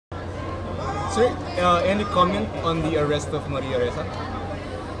Sir, any comment on the arrest of Maria Ressa?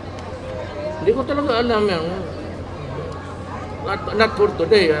 Hindi ko talaga alam yan. Not for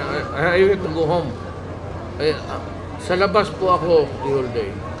today. I have to go home. Sa labas po ako the whole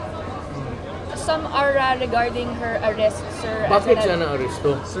day. Some are regarding her arrest, sir. Bakit siya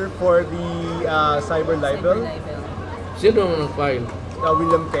na-aresto? Sir, for the cyber libel, Sino nag-file?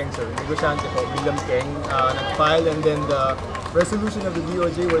 William Keng, sir. Negosyante po, William Keng, nag-file, and then the resolution of the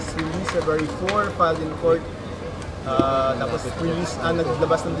DOJ was released February 4, filed in court. Tapos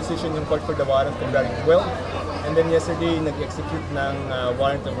naglabas ng decision yung court for the warrant February 12. And then yesterday, nag-execute ng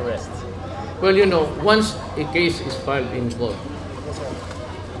warrant of arrest. Well, you know, once a case is filed in court,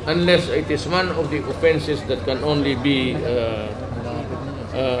 unless it is one of the offenses that can only be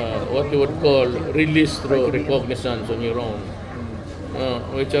what you would call released through recognizance on your own,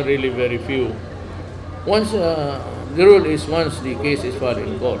 which are really very few. Once the rule is once the case is filed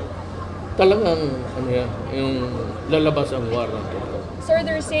in court, talagang ano yan, yung lalabas ang warrant. Sir,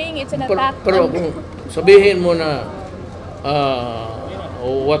 they're saying it's an attack. Pero kung sabihin mo na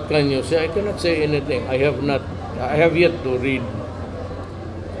what can you say? I cannot say anything. I have yet to read.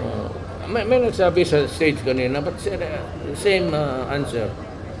 May nagsabi sa stage kanina, but same answer.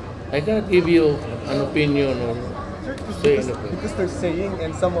 I cannot give you an opinion or say anything. Because they're saying,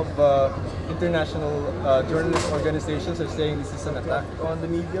 and some of international journalist organizations are saying this is an attack on the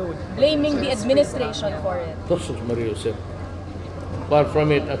media. Blaming the administration for it. Tosos Mario said. Far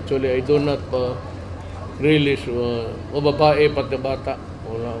from it, actually, I do not really o babae pati bata.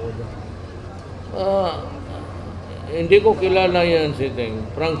 Wala. Hindi ko kilala yan si Deng,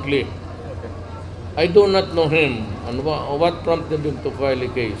 frankly. I do not know him and what prompted him to file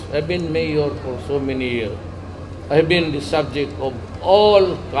a case. I've been mayor for so many years. I've been the subject of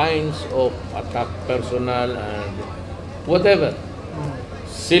all kinds of attack, personal and whatever,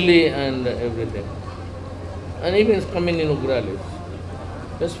 silly and everything. And even coming in Nograles,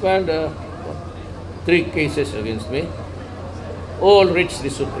 just filed 3 cases against me. All reached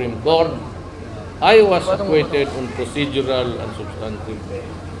the Supreme Court. I was acquitted on procedural and substantive.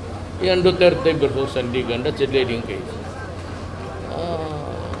 Yan Duterte versus Sandigan, that's a leading case.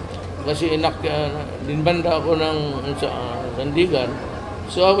 Kasi dinbanda ako ng Sandigan,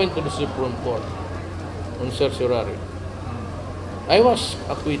 so I went to the Supreme Court on certiorari. I was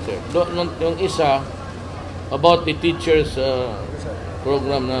acquitted. Yung isa, about the teachers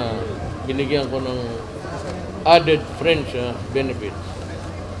program na binigyan ko ng added French benefits.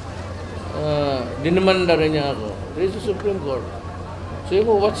 Dinamanda rin niya ako. This is the Supreme Court. So,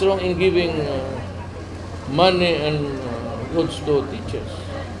 what's wrong in giving money and goods to teachers?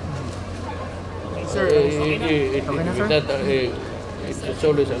 Sir, it's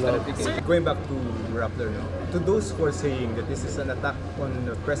always allowed. Going back to Rappler now, to those who are saying that this is an attack on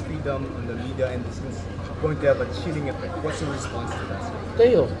the press freedom, on the media, and this is going to have a chilling effect, what's your response to that, sir?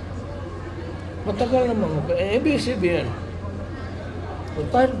 Tayo, matagal naman. ABCBN.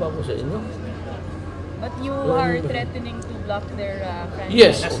 Magpahal ba ako sa inyo? But you are threatening to block their franchise.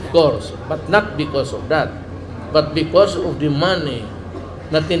 Yes, of course. But not because of that. But because of the money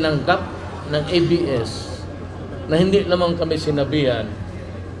na tinanggap ng ABS na hindi naman kami sinabihan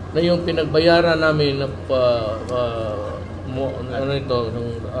na yung pinagbayaran namin ng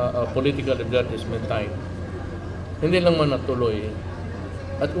political advertisement time. Hindi lang man natuloy.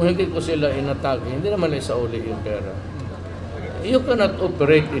 At kung hindi ko sila inatake, hindi naman isauli yung pera. You cannot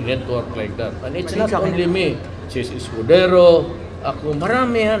operate a network like that. And it's not only me. Sis Escudero, ako,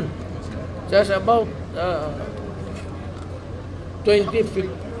 marami yan. Just about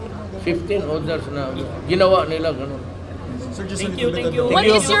 15 others na ginawa nila ganun. Thank you. What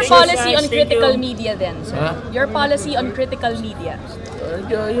is your policy on critical media then, sir? Your policy on critical media?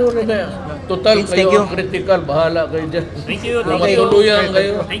 You remember, total kayo ang critical, bahala kayo dyan. Thank you. Matuluyan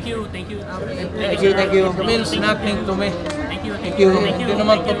kayo. Thank you. It means nothing to me. Thank you. Hindi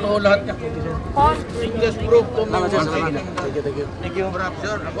naman totoo lahat yan. Just prove to me. Thank you. Thank you, Brap,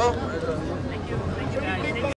 sir. Ako? Thank you, guys.